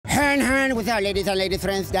ladies and ladies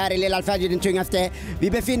friends. Det här är Lilla Al-Fadji, den tyngste.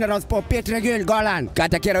 Vi befinner oss på P3 Guld-galan. Kan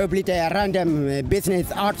attackera upp lite random business,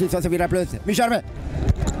 artists och så vidare plus. Vi kör med!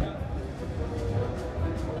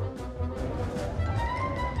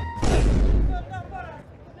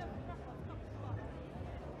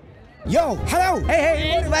 Yo, hallå!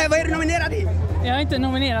 Hej! Vad är du nominerad i? Jag har inte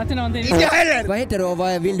nominerat till någonting. Inte heller! Vad heter du och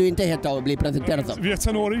vad vill du inte heta och bli presenterad som? Vi är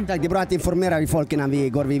tenåring. Tack, det är bra att informera folk innan vi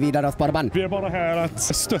går vidare och sparar band. Vi är bara här att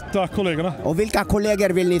stötta kollegorna. Och vilka kollegor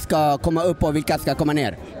vill ni ska komma upp och vilka ska komma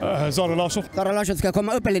ner? Sara Larsson. Sara Larsson ska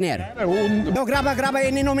komma upp eller ner? Då grabbar,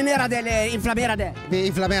 är ni nominerade eller inflammerade? Vi är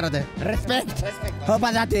inflammerade. Respekt.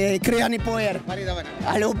 Hoppas att kryar ni på er.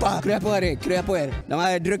 Allihopa, krya på er. De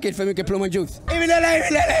har druckit för mycket plommonjuice.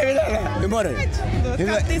 Hur mår du?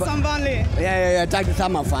 Grattis som vanligt. Ja, tack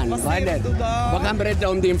detsamma fan. Vad kan berätta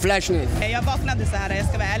om din flashness? Jag vaknade så här, jag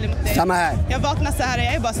ska vara ärlig mot dig. Samma här. Jag vaknar så här,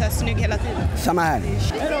 jag är bara så här snygg hela tiden. Samma här.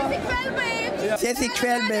 Ses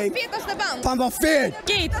ikväll, babe. Fetaste band. Fan vad fin!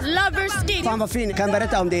 Skate, lovers skate. Fan vad fin. Kan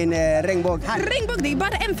berätta om din regnbåg. Regnbåg, det är bara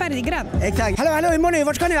en färg, det är grön. Exakt. Hallå, hur mår ni?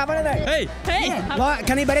 Vart ska ni? Vad är det? Hej! Hej!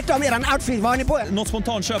 Kan ni berätta om eran outfit? Vad har ni på er? Något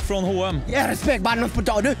spontanköp från Hööön. Ja, respekt. Bara något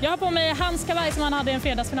spontant. Du? Jag har på mig hans kavaj som han hade i en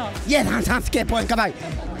fredagsfinal. Ja, hans handske på en kavaj.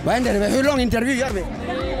 Vad händer? Hur lång intervju gör vi?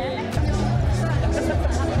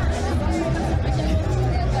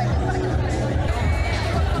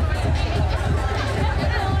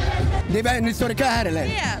 Ni står i kö här eller?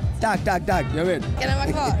 Ja. Tack, jag vet. Ska den vara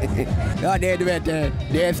kvar? Ja,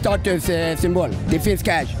 det är statussymbol. Det finns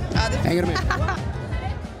cash. Ja, det hänger du med?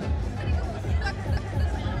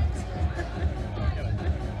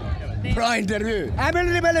 Bra intervju.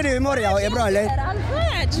 Melody, hur mår jag? Är bra eller?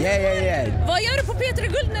 Al-Fadji. Ja. Vad gör du på P3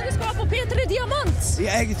 Guld när du ska vara på P3 Diamant?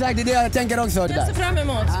 Ja, exakt, det är det jag tänker också. Jag ser fram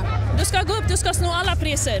emot. Du ska gå upp, du ska sno alla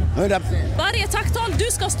priser. 100%. Varje tacktal du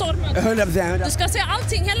ska storma. 100%. Du ska se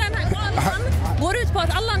allting, hela den här galan går ut på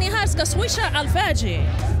att alla ni här ska swisha Al-Fadji.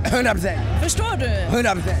 100%. Förstår du?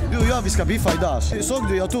 100%. Du och jag, vi ska biffa idag. Såg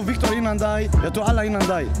du? Jag tog Victor innan dig. Jag tog alla innan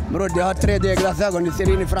dig. Bror, jag har 3D-glasögon. Du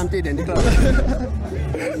ser in i framtiden, det är klart.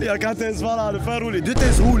 Jag kan inte ens vara, det är för roligt. Du är inte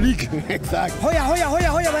ens rolig. Exakt. Hoja,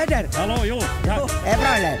 vad heter? Hallå, jo. Är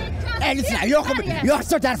bra eller? Lyssna, jag har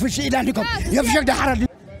stått här för sidan du kom. Jag försökte harra.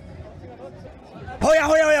 Hoja,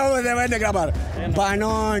 vad händer grabbar?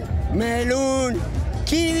 Banan, melon,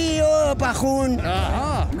 kiwi och passion.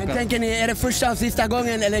 Men tänker ni, är det första och sista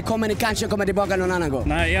gången eller kommer ni kanske komma tillbaka någon annan gång?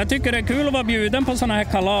 Nej, jag tycker det är kul att vara bjuden på såna här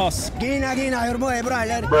kalas. Gina, hur mår jag? Bra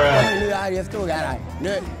eller? Nu är jag stod här.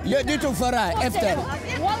 Du tog förra,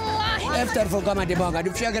 efter får komma tillbaka.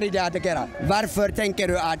 Du försöker inte attackera. Varför tänker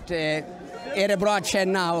du att är det bra att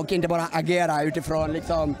känna och inte bara agera utifrån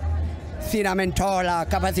liksom sina mentala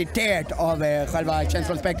kapacitet av själva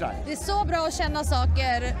känslospektrat? Det är så bra att känna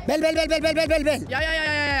saker. Väl. Ja.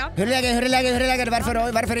 Hur är läget?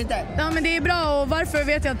 Varför inte? Ja, men det är bra och varför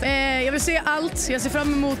vet jag inte. Jag vill se allt, jag ser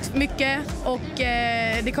fram emot mycket och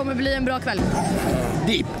det kommer bli en bra kväll.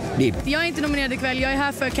 Deep. Jag är inte nominerad ikväll, jag är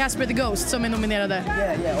här för Casper the Ghost som är nominerade.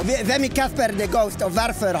 Yeah. Och vem är Casper the Ghost och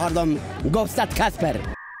varför har de ghostat Casper?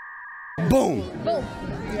 Boom!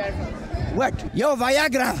 What? Yo,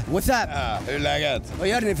 Viagra! What's up? Ja, hur är läget? Vad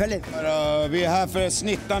gör ni Fällit? Vi är här för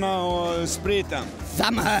snittarna och spriten.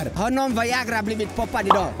 Samma här. Har någon Viagra blivit poppad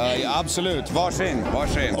idag? Ja, absolut, varsin.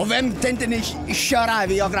 Och vem tänkte ni köra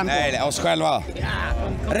Viagra på? Nej, oss själva. Ja,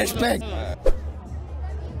 respekt.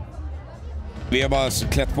 Vi har bara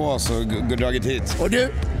klätt på oss och dragit hit. Och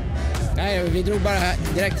du? Nej, vi drog bara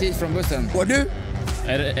direkt hit från bussen. Och du?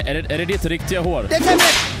 Är det ditt riktiga hår? Det stämmer!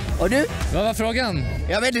 Och du? Vad var frågan?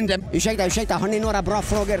 Jag vet inte. Ursäkta. Har ni några bra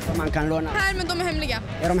frågor som man kan låna? Här, men de är hemliga.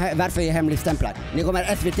 Varför är hemligstämplat? Ni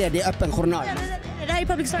kommer SVT, det är öppen journal. Det här är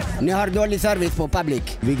public service. Ni har dålig service på public.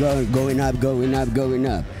 We going up.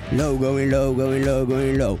 Low,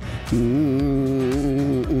 going low.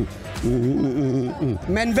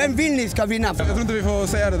 Men vem vill ni ska vinna? Jag tror inte vi får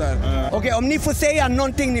säga det där. Okej, om ni får säga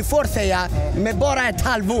någonting ni får säga med bara ett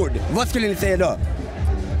halvord, vad skulle ni säga då?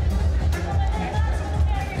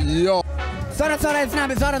 Ja. Sara,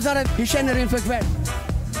 snabb. Sara, hur känner du inför kväll?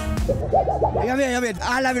 Jag vet.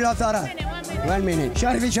 Alla vill ha Sara. 1 minute.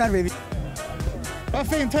 Kör vi. Vad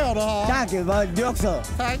fint hår du har. Tack, du också.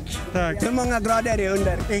 Tack. Hur många grader är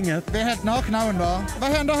under? Inget. Vi är helt nakna under. Vad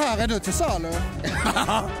händer här? Är du till salu?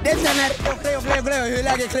 Det stämmer. Cleo. Hur är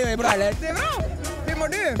läget? Cleo är bra eller? Det är bra. Hur mår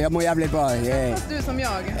du? Jag mår jävligt bra. Yeah. Du som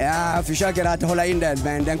jag. Jag försöker att hålla in den,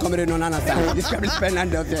 men den kommer ut någon annanstans. Det ska bli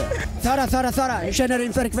spännande att se. Sara, hur känner du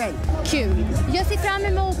inför ikväll? Kul. Jag ser fram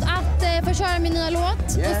emot att få köra min nya låt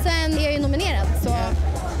och sen är jag ju nominerad. Så.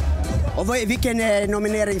 Och vilken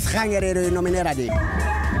nomineringsgenre är du nominerad i?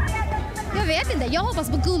 Jag vet inte. Jag hoppas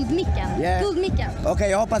på guldmicken. Yeah. Guldmicken. Okej,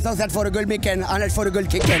 jag hoppas också att får du guldmicken, annars får du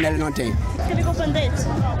guldkicken eller någonting. Ska vi gå på en dejt?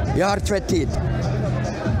 Jag har tvättid.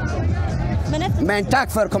 Men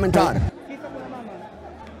tack för kommentar.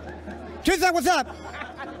 Tysta, what's up?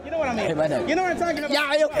 You know what I mean? You know what I'm talking about?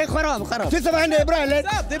 Ja, skär av. Tysta, vad händer? Är det bra eller?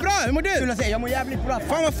 Det är bra, hur mår du? Kul att se, jag mår jävligt bra.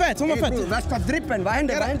 Fan vad fett, Värsta drippen, vad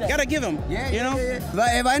händer? Gotta give him, you know?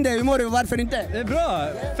 Vad händer? Hur mår du? Varför inte? Det är bra,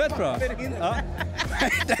 fett bra. Ja.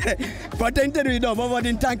 Vad tänkte du idag? Vad var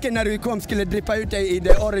din tanke när du skulle drippa ut dig i the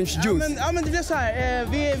orange juice? Ja men det är så här,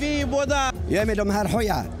 vi båda... Jag är med de här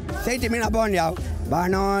hojar. Säg till mina barn, ja.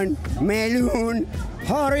 Banan, melon,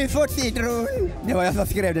 har du fått citron? Det var jag som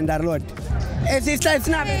skrev den där låt. Sista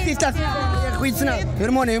snabb. Skitsnabb. Hur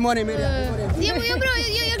mår ni? Jag mår bra. Jag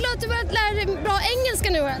är glad att du börjat lära dig bra engelska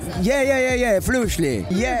nu alltså. Yeah, fluently.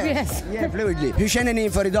 Yes. Yeah, fluently. Hur känner ni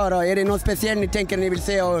inför idag då? Är det något speciellt ni tänker ni vill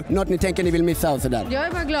se och något ni tänker ni vill missa och sådär? Jag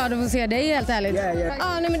är bara glad att få se dig, helt ärligt.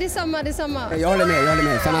 Nej men det är samma. Jag håller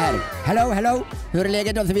med. Samma här. Hello. Hur är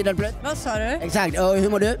läget och så vidare? Vad sa du? Exakt. Och hur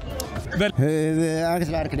mår du? Huvud,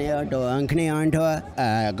 axlar, knän, tå,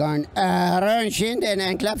 ögon, öron, kinden,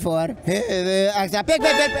 en klapp för. Huvud, axlar, pek.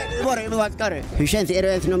 Vad ska du? Hur känns det? Är du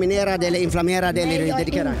ens nominerad eller inflammerad eller är du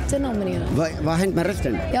dedikerad? Nej, jag är inte nominerad. Vad har hänt med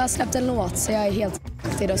rösten? Jag har släppt en låt så jag är helt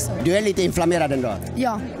i rösten. Du är lite inflammerad ändå?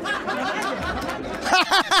 Ja.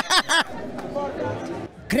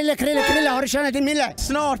 Krille, har du tjänat din mille?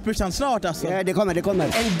 Snart brorsan, snart alltså. Ja, det kommer.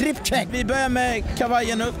 En drip-check. Vi börjar med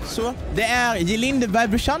kavajen upp, så. Det är Lindeberg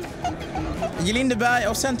brorsan. Lindeberg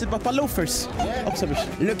och sen typ ett par loafers. Också brorsan.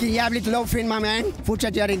 Looking jävligt low-fin, my man.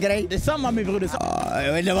 Fortsätt göra din grej. Det är samma min broder.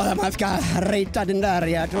 Jag vet inte vad man ska rita den där.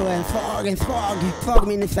 Jag tror en svag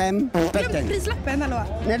minus 5. Prislappen, hallå?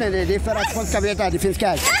 Nej, det är för att folk ska veta att det finns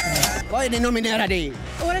cash. Vad är ni nominerade i?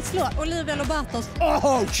 Årets låt, Olivia Lobatos.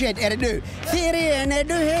 Oh shit, är det du? Sirien, är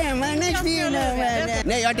du hemma nästa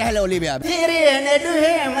Nej, jag är inte heller Olivia. Sirien, är du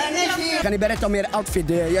hemma nästa Kan ni berätta om er outfit?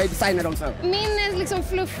 Jag är designer också. Min är liksom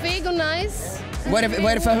fluffig och nice. Vad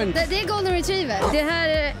är det för hund? Det är golden retriever. Det här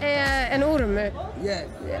är en orm. Yeah.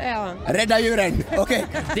 Ja. Rädda djuren, okej.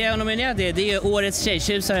 Det jag nominerat det är årets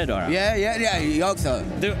tjejtjusare idag. Ja, jag också.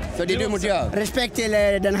 Så det är du mot jag. Respekt till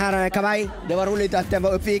den här kavaj. Det var roligt att den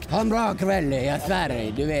var uppvikt. Ha en bra kväll, jag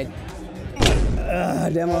svär, du vet.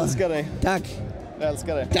 Jag älskar dig. Tack. Jag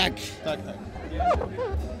älskar dig. Tack.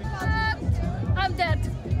 I'm dead.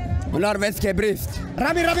 Hon har vätskebrist.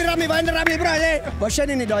 Rami, vad händer Rami? Bra eller? Vad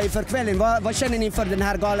känner ni då inför kvällen? Vad känner ni inför den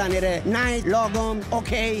här galan? Är det nice, lagom,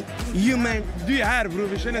 okej, human? Du är här bror,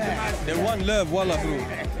 vi känner inte här. Det är one love, walla bror.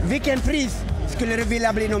 Vilken pris skulle du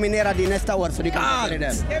vilja bli nominerad i nästa år så du kan ta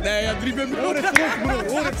det? Nej, jag driver med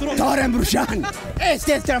årets rock. Ta den brorsan!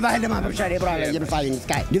 Stenström, vad händer man brorsan? Det är bra, you're flying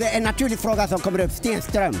sky. Du vet, en naturlig fråga som kommer upp.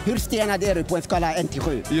 Stenström, hur stenad är du på en skala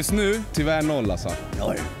 1-7? Just nu, tyvärr 0 alltså.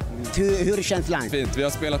 0. Hur är känslan? Fint, vi har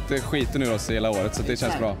spelat skiten ur oss hela året så det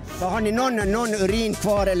känns bra. Så har ni någon urin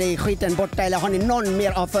kvar eller skiten borta eller har ni någon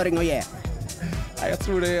mer avföring att ge? Nej, jag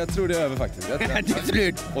tror det är över faktiskt. Det är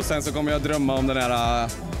slut. Och sen så kommer jag drömma om den här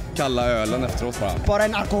kalla ölen efteråt bara. Bara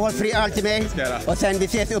en alkoholfri öl till mig. Och sen vi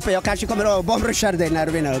ses uppe. Jag kanske kommer att bombruscha dig när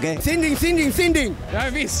du vinner, okej? Okay? Sinding! Ja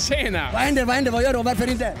visst, tjena! Vad händer? Vad gör du?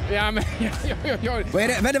 Varför inte? Ja men, Vad är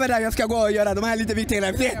det? Vänta, jag ska gå och göra de här lite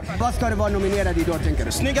viktiga. Vad ska du vara nominerad i då, tänker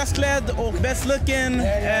du? Snyggast klädd och best looking.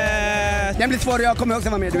 Den blir svår, jag kommer också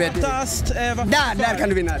vara med, du vet. Där kan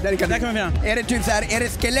du vinna. Där kan vi vinna. Är det typ så här, är det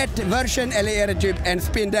skelettversion eller är det typ en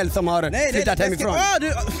spindel som har flyttat hemifrån?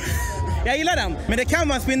 Jag gillar den, men det kan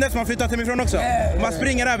vara en spindel som har flyttat hemifrån också. Man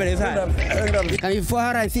springer över det så här. Kan vi få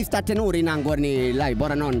höra en sista tenor innan går ni live?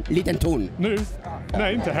 Bara någon liten ton. Nu?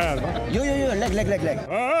 Nej, inte här. Jo, lägg.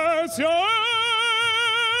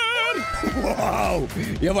 Wow!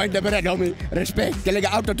 Jag var inte beredd, homie. Respekt. Jag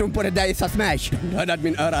lägger autotune på det där i smash. Du hörde att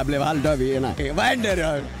min öra blev halvdöv i ena. Vad händer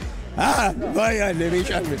då? Vad gör det? Vi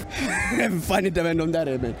kör. Jag fan inte vem de där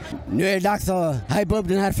är, men nu är det dags att hypa upp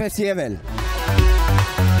den här festjävel.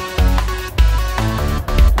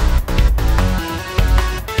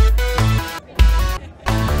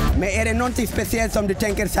 Men är det någonting speciellt som du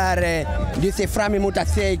tänker så här, du ser fram emot att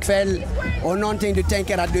se ikväll och någonting du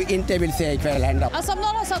tänker att du inte vill se ikväll hända? Alltså om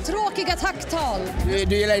någon har så tråkiga tacktal.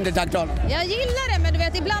 Du gillar inte tacktal? Jag gillar det, men du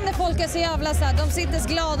vet ibland är folk så jävla så här, de sitter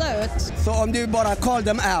glada ut. Så om du bara call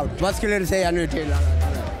them out, vad skulle du säga nu till?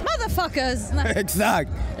 Motherfuckers!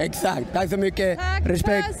 Exakt. Tack så mycket. Tack,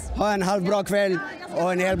 respekt. Ha en halvbra kväll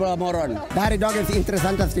och en helt bra morgon. Det här är dagens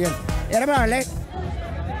intressantaste gäst. Är det bra eller?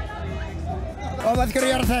 Och vad ska du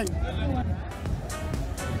göra sen?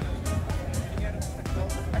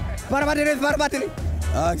 Bara batteri.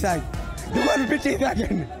 Ja, exakt. Du går precis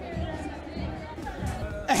vägen.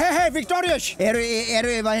 Hej Victorious! Är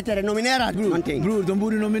du vad heter det, nominerad? Bror, de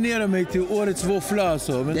borde nominera mig till årets våffla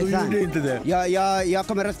alltså, men de gjorde inte det. Jag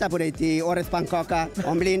kommer rösta på dig till årets pannkaka.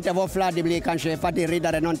 Om det blir inte våffla, det blir kanske fattig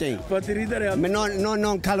riddare någonting. Fattig riddare? Men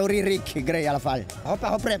någon kaloririk grej i alla fall.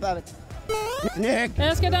 Hoppa. Snyggt!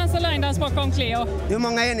 Jag ska dansa linedance bakom Cleo. Hur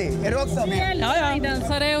många är ni? Är du också med? Ja.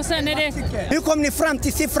 Linedansare och sen är det... Hur kom ni fram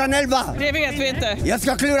till siffran 11? Det vet vi inte. Jag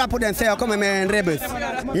ska klura på den så jag kommer med en rebus.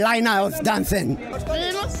 Lina oss dansen.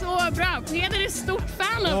 Vi var så bra. Peder är stort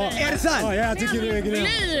fan av dig. Är det sant? Ja, jag tycker du är grym.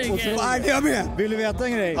 Jag med. Vill du veta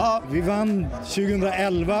en grej? Ja. Vi vann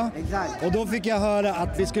 2011 och då fick jag höra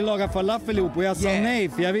att vi skulle laga falafel ihop och jag sa nej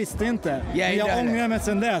för jag visste inte. Men jag ångrar mig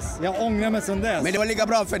sen dess. Men det var lika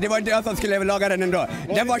bra för det var inte jag som skulle laga den ändå.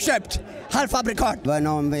 Den var köpt. Halvfabrikat. Det var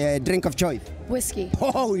någon drink of choice. Whisky.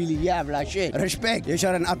 Holy jävla shit. Respekt. Jag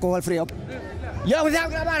kör en alkoholfri upp. Ja,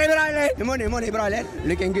 grabbar, är bra eller? Hur mår ni bra eller?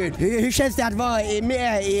 Looking good. Hur känns det att vara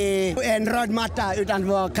med i en röd matta utan att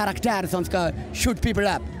vara karaktär som ska shoot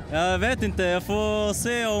people up? Jag vet inte, jag får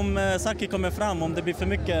se om Saki kommer fram, om det blir för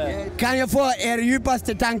mycket. Kan jag få er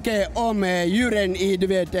djupaste tanke om djuren i, du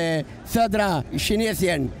vet, södra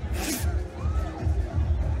Kinesien?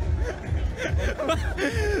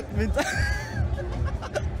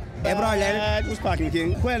 Är bra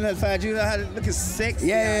eller? Själv Al-Fadji, det här luktar sex.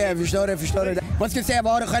 Ja, förstår det. Vad ska jag säga,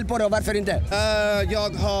 vad har du själv på dig och varför inte? Jag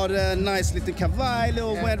har en nice liten kavaj,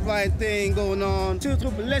 little wet right thing going on.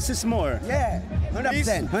 Less is more. Yeah,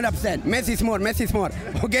 100%. Messi is more.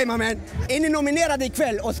 Okej, my man. Är ni nominerade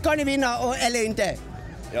ikväll och ska ni vinna eller inte?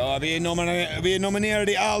 Ja, vi är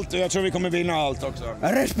nominerade i allt och jag tror vi kommer vinna allt också.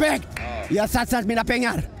 Respekt! Jag har satsat mina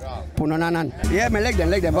pengar på någon annan. Ja, men lägg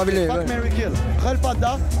den. Vad vill du? Fuck, marry, kill.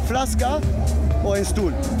 Sköldpadda, flaska och en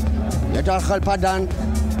stol. Jag tar sköldpaddan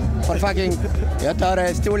för fucking. Jag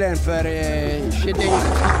tar stolen för shitting.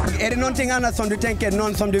 Är det någonting annat som du tänker,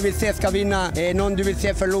 någon som du vill se ska vinna, någon du vill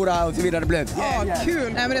se förlora och så vidare?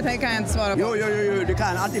 Kul! Nej, men det kan jag inte svara på. Jo, du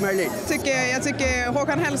kan. Alltid möjligt. Jag tycker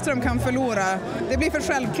Håkan Hellström kan förlora. Det blir för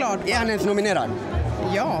självklart. Är han ens nominerad?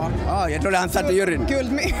 Ja. Jag trodde han satt i juryn.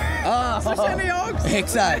 Guld med. Så känner jag också.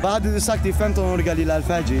 Exakt. Vad hade du sagt till 15-åriga Lilla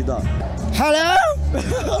Al-Fadji idag? Hallå?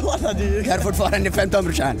 Jag är fortfarande 15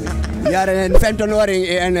 brorsan. Jag är en 15-åring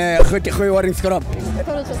i en 77-årings kropp.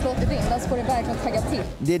 Ifall du ska slå till vind, så får du verkligen tagga till.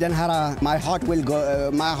 Det är den här My heart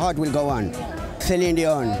will go on. Celine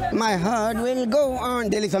Dion. My heart will go on.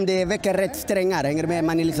 Det är liksom, det väcker rätt strängar, hänger med?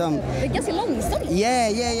 Man är liksom... Det är ganska långsamt.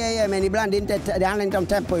 Ja, men ibland inte, det handlar inte om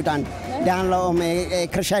tempo utan det handlar om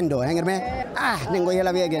crescendo, hänger med? Den går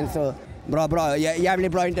hela vägen så... Bra.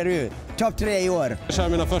 Jävligt bra intervju. Topp 3 i år. Jag kör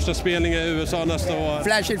mina första spelningar i USA nästa år.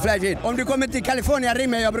 Flash it. Om du kommer till Kalifornien, ring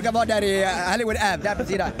mig. Jag brukar vara där i Hollywood Ave, där på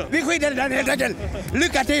sidan. Vi skiter i den helt enkelt.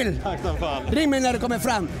 Lycka till! Tack som fan. Ring mig när du kommer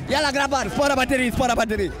fram. Jalla grabbar, spara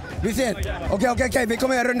batteri. Vi ser. Okej, vi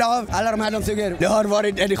kommer att runda av. Alla de här de suger. Det har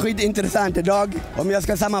varit en skitintressant dag. Om jag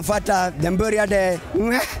ska sammanfatta, den började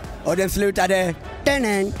och den slutade.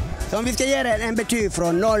 Så om vi ska ge den en betyg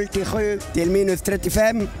från 0 till 7 till minus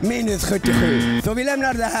 35, minus 77. Så vi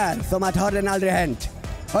lämnar det här som att har den aldrig hänt.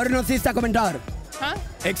 Har du någon sista kommentar?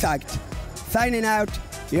 Exakt. Signing out,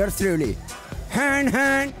 yours truly.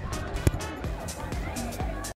 Hööön.